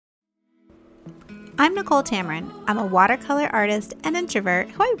I'm Nicole Tamarin. I'm a watercolor artist and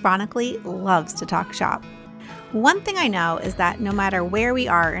introvert who ironically loves to talk shop. One thing I know is that no matter where we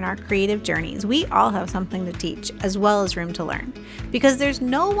are in our creative journeys, we all have something to teach as well as room to learn, because there's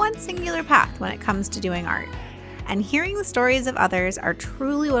no one singular path when it comes to doing art. And hearing the stories of others are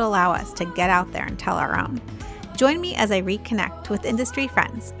truly what allow us to get out there and tell our own. Join me as I reconnect with industry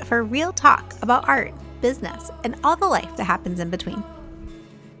friends for real talk about art, business, and all the life that happens in between.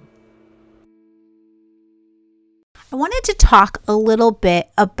 I wanted to talk a little bit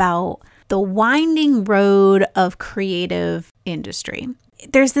about the winding road of creative industry.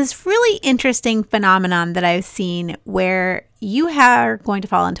 There's this really interesting phenomenon that I've seen where you are going to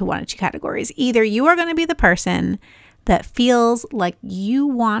fall into one of two categories. Either you are going to be the person that feels like you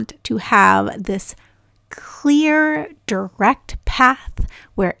want to have this clear, direct path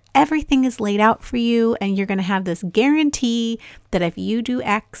where everything is laid out for you and you're going to have this guarantee that if you do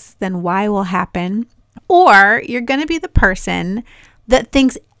X, then Y will happen. Or you're going to be the person that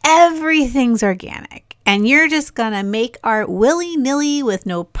thinks everything's organic and you're just going to make art willy-nilly with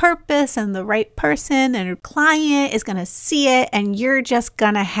no purpose, and the right person and your client is going to see it and you're just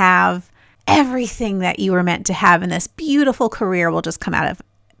going to have everything that you were meant to have, and this beautiful career will just come out of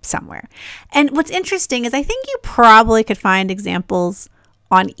somewhere. And what's interesting is I think you probably could find examples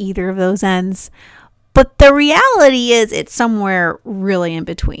on either of those ends. But the reality is it's somewhere really in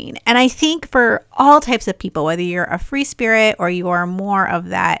between. And I think for all types of people, whether you're a free spirit or you are more of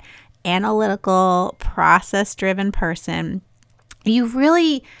that analytical, process-driven person, you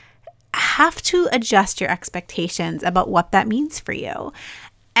really have to adjust your expectations about what that means for you.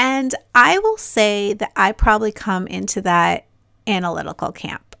 And I will say that I probably come into that analytical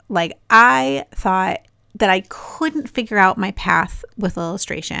camp. Like, I thought that I couldn't figure out my path with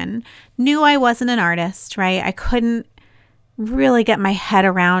illustration. Knew I wasn't an artist, right? I couldn't really get my head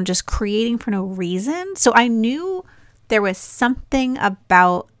around just creating for no reason. So I knew there was something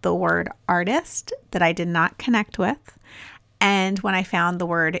about the word artist that I did not connect with. And when I found the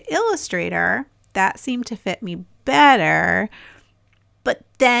word illustrator, that seemed to fit me better. But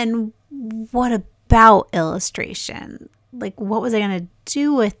then what about illustration? Like, what was I going to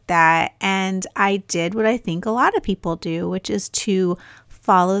do with that? And I did what I think a lot of people do, which is to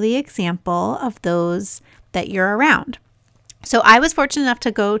follow the example of those that you're around. So I was fortunate enough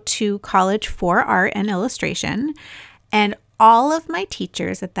to go to college for art and illustration. And all of my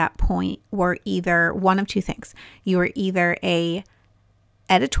teachers at that point were either one of two things. You were either a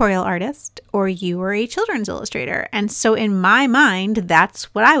editorial artist or you were a children's illustrator. And so in my mind,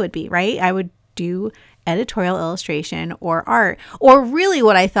 that's what I would be, right? I would do editorial illustration or art. Or really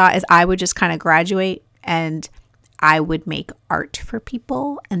what I thought is I would just kind of graduate and I would make art for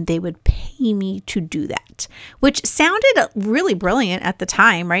people and they would pay me to do that, which sounded really brilliant at the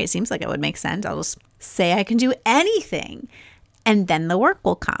time, right? It seems like it would make sense. I'll just say I can do anything and then the work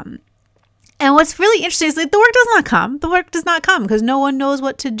will come. And what's really interesting is that the work does not come. The work does not come because no one knows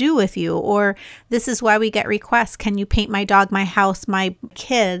what to do with you. Or this is why we get requests. Can you paint my dog, my house, my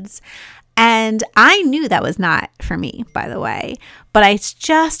kids? And I knew that was not for me, by the way, but I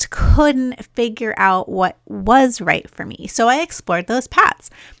just couldn't figure out what was right for me. So I explored those paths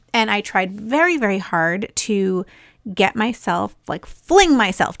and I tried very, very hard to get myself, like fling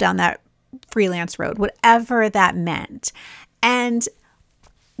myself down that freelance road, whatever that meant. And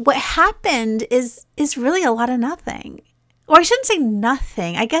what happened is really a lot of nothing. Or I shouldn't say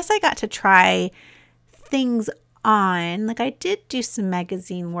nothing. I guess I got to try things on. Like, I did do some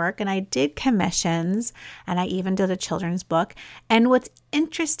magazine work and I did commissions and I even did a children's book. And what's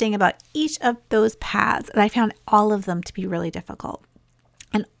interesting about each of those paths, I found all of them to be really difficult.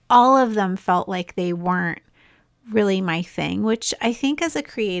 And all of them felt like they weren't really my thing, which I think as a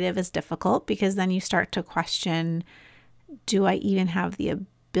creative is difficult because then you start to question, do I even have the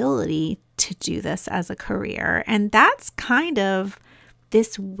ability to do this as a career? And that's kind of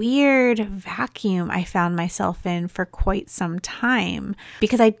this weird vacuum I found myself in for quite some time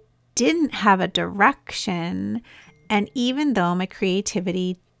because I didn't have a direction. And even though my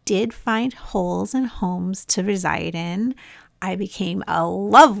creativity did find holes and homes to reside in, I became a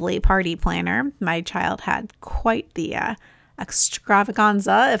lovely party planner. My child had quite the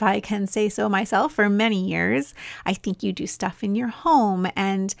extravaganza, if I can say so myself, for many years. I think you do stuff in your home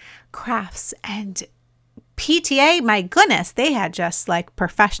and crafts and PTA, my goodness, they had just like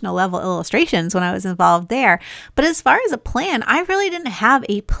professional level illustrations when I was involved there. But as far as a plan, I really didn't have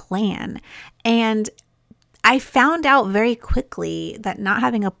a plan. And I found out very quickly that not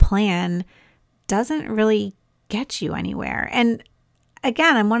having a plan doesn't really get you anywhere. And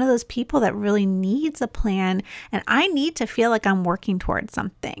again, I'm one of those people that really needs a plan, and I need to feel like I'm working towards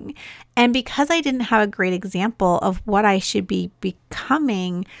something. And because I didn't have a great example of what I should be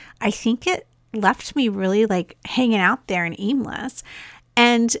becoming, I think it left me really like hanging out there and aimless.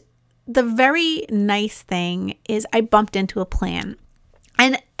 And the very nice thing is I bumped into a plan.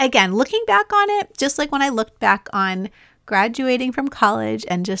 And again, looking back on it, just like when I looked back on graduating from college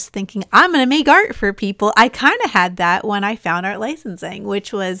and just thinking, I'm going to make art for people, I kind of had that when I found art licensing,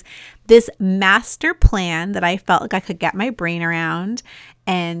 which was this master plan that I felt like I could get my brain around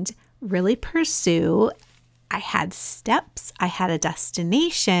and really pursue. I had steps, I had a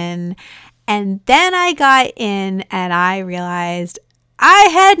destination, and then I got in and I realized I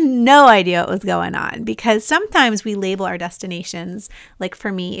had no idea what was going on, because sometimes we label our destinations. Like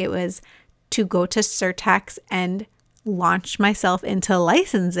for me, it was to go to Surtex and launch myself into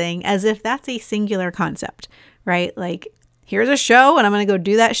licensing, as if that's a singular concept, right? Like, here's a show and I'm going to go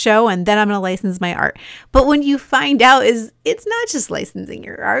do that show and then I'm going to license my art. But when you find out it's not just licensing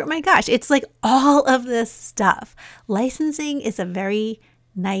your art. My gosh, it's like all of this stuff. Licensing is a very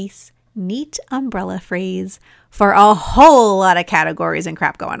nice, neat umbrella phrase for a whole lot of categories and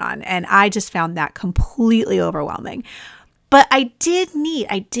crap going on. And I just found that completely overwhelming. But I did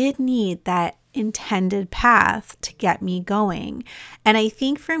need that intended path to get me going. And I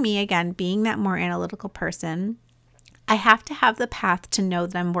think for me, again, being that more analytical person, I have to have the path to know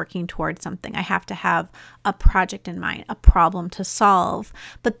that I'm working towards something. I have to have a project in mind, a problem to solve.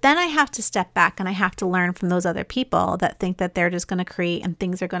 But then I have to step back and I have to learn from those other people that think that they're just going to create and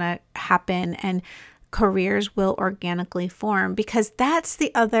things are going to happen and careers will organically form. Because that's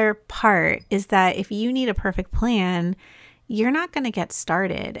the other part, is that if you need a perfect plan, you're not going to get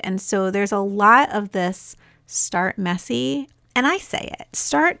started. And so there's a lot of this start messy. And I say it,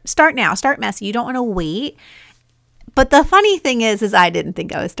 start now, start messy. You don't want to wait. But the funny thing is I didn't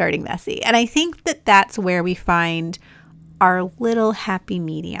think I was starting messy. And I think that that's where we find our little happy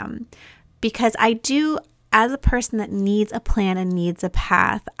medium. Because I do, as a person that needs a plan and needs a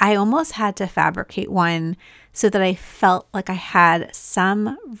path, I almost had to fabricate one so that I felt like I had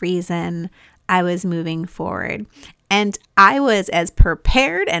some reason I was moving forward. And I was as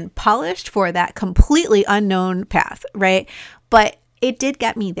prepared and polished for that completely unknown path, right? But it did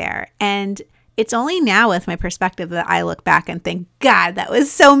get me there. And it's only now with my perspective that I look back and think, God, that was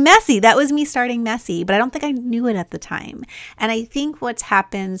so messy. That was me starting messy, but I don't think I knew it at the time. And I think what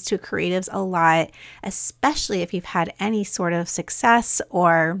happens to creatives a lot, especially if you've had any sort of success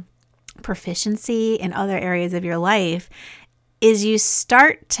or proficiency in other areas of your life, is you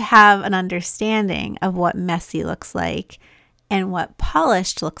start to have an understanding of what messy looks like and what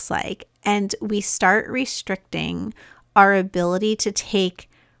polished looks like. And we start restricting our ability to take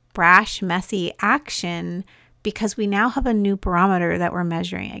brash, messy action because we now have a new barometer that we're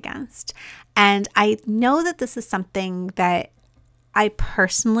measuring against. And I know that this is something that I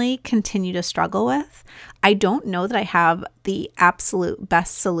personally continue to struggle with. I don't know that I have the absolute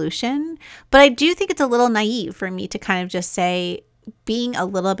best solution, but I do think it's a little naive for me to kind of just say, being a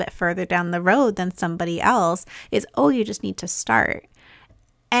little bit further down the road than somebody else is, oh, you just need to start.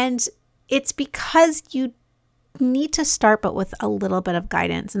 And it's because you need to start, but with a little bit of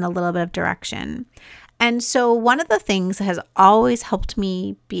guidance and a little bit of direction. And so one of the things that has always helped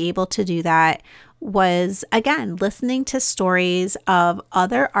me be able to do that was, again, listening to stories of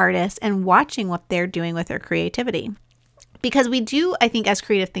other artists and watching what they're doing with their creativity. Because we do, I think, as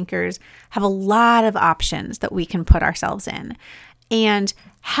creative thinkers, have a lot of options that we can put ourselves in. And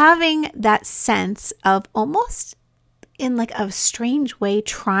having that sense of almost in like a strange way,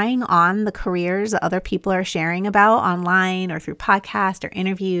 trying on the careers that other people are sharing about online or through podcasts or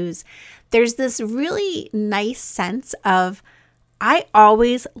interviews, there's this really nice sense of, I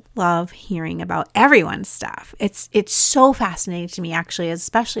always love hearing about everyone's stuff. It's so fascinating to me, actually,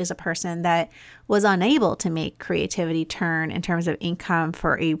 especially as a person that was unable to make creativity turn in terms of income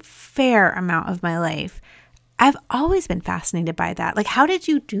for a fair amount of my life. I've always been fascinated by that. Like, how did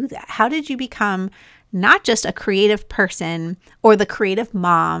you do that? How did you become not just a creative person or the creative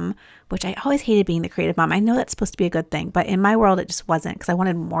mom, which I always hated being the creative mom. I know that's supposed to be a good thing, but in my world, it just wasn't, because I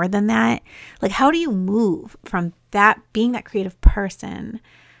wanted more than that. Like, how do you move from that, being that creative person,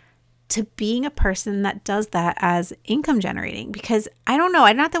 to being a person that does that as income generating? Because I don't know,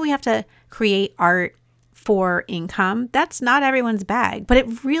 not that we have to create art for income. That's not everyone's bag, but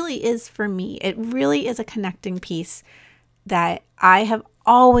it really is for me. It really is a connecting piece that I have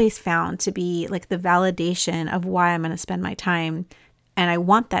always found to be like the validation of why I'm going to spend my time. And I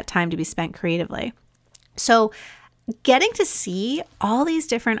want that time to be spent creatively. So getting to see all these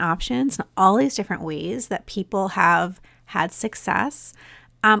different options and all these different ways that people have had success.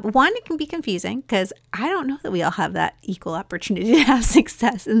 One, it can be confusing because I don't know that we all have that equal opportunity to have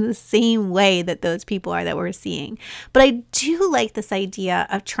success in the same way that those people are that we're seeing. But I do like this idea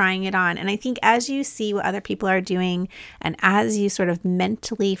of trying it on. And I think as you see what other people are doing and as you sort of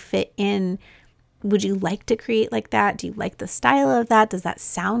mentally fit in, would you like to create like that? Do you like the style of that? Does that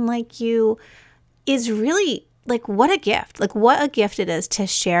sound like you? Is really like what a gift. Like what a gift it is to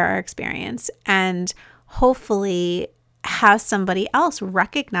share our experience and hopefully have somebody else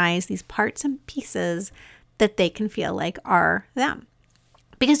recognize these parts and pieces that they can feel like are them.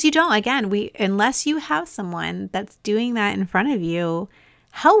 Because you don't, again, unless you have someone that's doing that in front of you,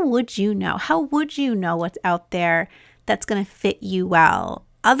 how would you know? How would you know what's out there that's going to fit you well?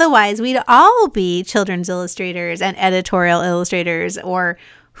 Otherwise, we'd all be children's illustrators and editorial illustrators, or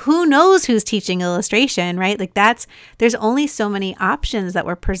who knows who's teaching illustration, right? Like there's only so many options that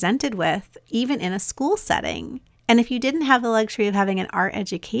we're presented with, even in a school setting. And if you didn't have the luxury of having an art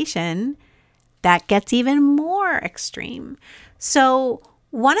education, that gets even more extreme. So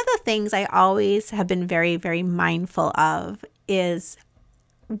one of the things I always have been very, very mindful of is,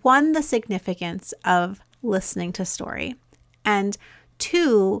 one, the significance of listening to story. And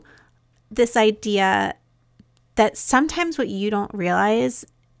two, this idea that sometimes what you don't realize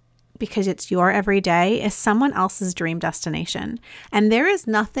because it's your everyday is someone else's dream destination. And there is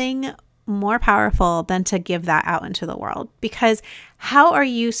nothing more powerful than to give that out into the world, because how are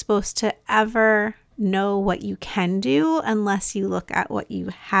you supposed to ever know what you can do unless you look at what you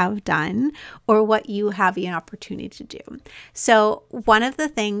have done or what you have the opportunity to do? So one of the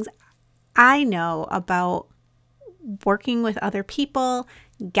things I know about working with other people,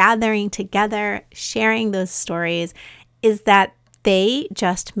 gathering together, sharing those stories, is that they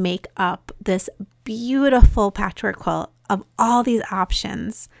just make up this beautiful patchwork quilt of all these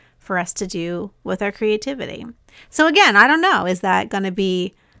options for us to do with our creativity. So again, I don't know, is that going to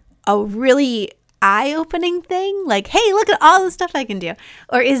be a really eye-opening thing? Like, hey, look at all the stuff I can do.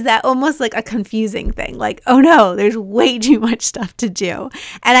 Or is that almost like a confusing thing? Like, oh no, there's way too much stuff to do.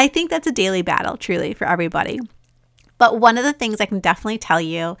 And I think that's a daily battle, truly, for everybody. But one of the things I can definitely tell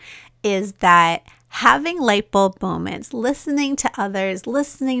you is that having light bulb moments, listening to others,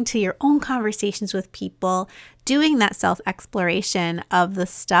 listening to your own conversations with people, doing that self-exploration of the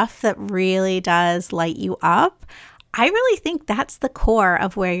stuff that really does light you up, I really think that's the core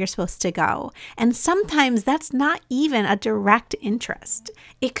of where you're supposed to go. And sometimes that's not even a direct interest.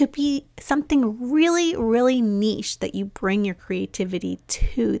 It could be something really, really niche that you bring your creativity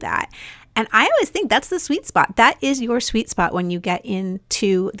to that. And I always think that's the sweet spot. That is your sweet spot when you get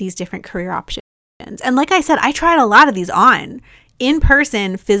into these different career options. And like I said, I tried a lot of these on in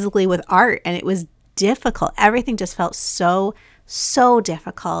person, physically with art, and it was difficult. Everything just felt so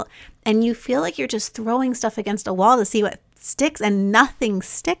difficult. And you feel like you're just throwing stuff against a wall to see what sticks and nothing's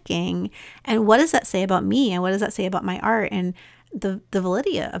sticking. And what does that say about me? And what does that say about my art and the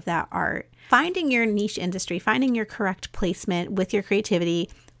validity of that art? Finding your niche industry, finding your correct placement with your creativity,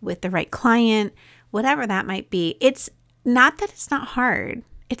 with the right client, whatever that might be. It's not that it's not hard.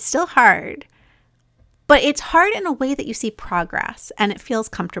 It's still hard. But it's hard in a way that you see progress and it feels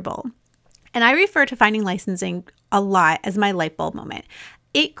comfortable. And I refer to finding licensing a lot as my light bulb moment.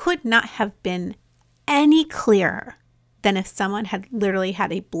 It could not have been any clearer than if someone had literally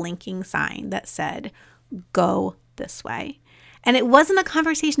had a blinking sign that said, go this way. And it wasn't a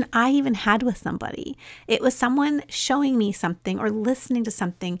conversation I even had with somebody. It was someone showing me something or listening to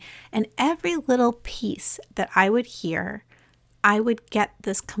something. And every little piece that I would hear, I would get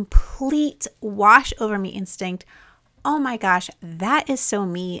this complete wash over me instinct. Oh my gosh, that is so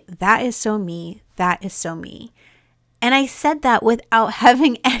me. That is so me. That is so me. And I said that without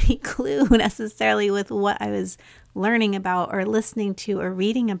having any clue necessarily with what I was learning about or listening to or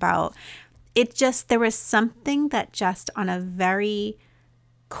reading about. There was something that just on a very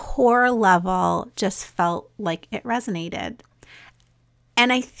core level just felt like it resonated.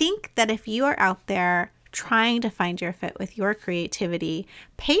 And I think that if you are out there trying to find your fit with your creativity,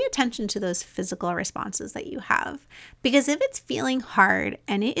 pay attention to those physical responses that you have. Because if it's feeling hard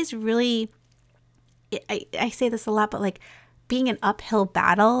and it is really, I say this a lot, but like being an uphill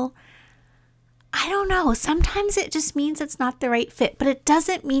battle, I don't know. Sometimes it just means it's not the right fit, but it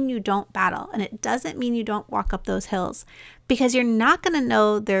doesn't mean you don't battle and it doesn't mean you don't walk up those hills, because you're not going to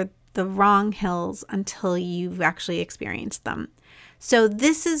know they're the wrong hills until you've actually experienced them. So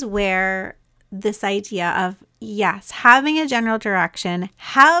this is where this idea of, yes, having a general direction,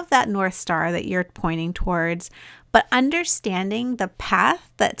 have that North Star that you're pointing towards, but understanding the path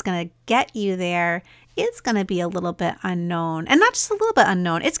that's going to get you there is going to be a little bit unknown. And not just a little bit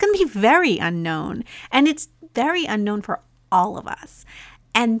unknown, it's going to be very unknown. And it's very unknown for all of us.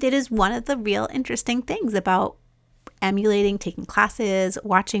 And it is one of the real interesting things about emulating, taking classes,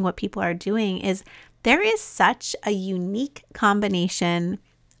 watching what people are doing is there is such a unique combination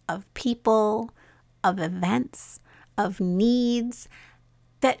of people, of events, of needs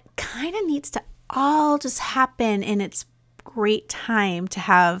that kind of needs to all just happen in its great time to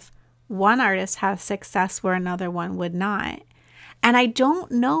have one artist have success where another one would not. And I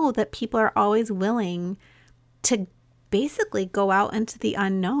don't know that people are always willing to basically go out into the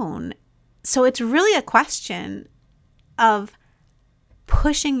unknown. So it's really a question of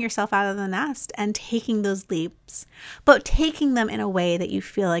pushing yourself out of the nest and taking those leaps, but taking them in a way that you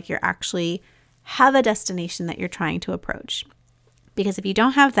feel like you're actually have a destination that you're trying to approach. Because if you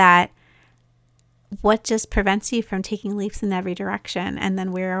don't have that, what just prevents you from taking leaps in every direction? And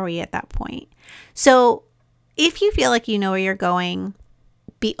then where are we at that point? So if you feel like you know where you're going,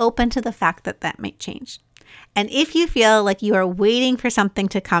 be open to the fact that that might change. And if you feel like you are waiting for something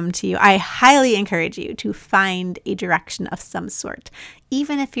to come to you, I highly encourage you to find a direction of some sort,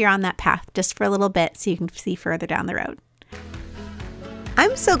 even if you're on that path just for a little bit so you can see further down the road.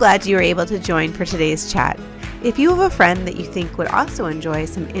 I'm so glad you were able to join for today's chat. If you have a friend that you think would also enjoy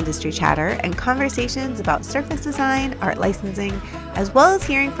some industry chatter and conversations about surface design, art licensing, as well as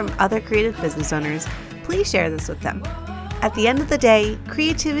hearing from other creative business owners, please share this with them. At the end of the day,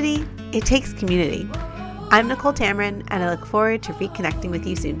 creativity, it takes community. I'm Nicole Tamron, and I look forward to reconnecting with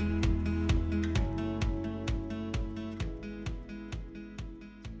you soon.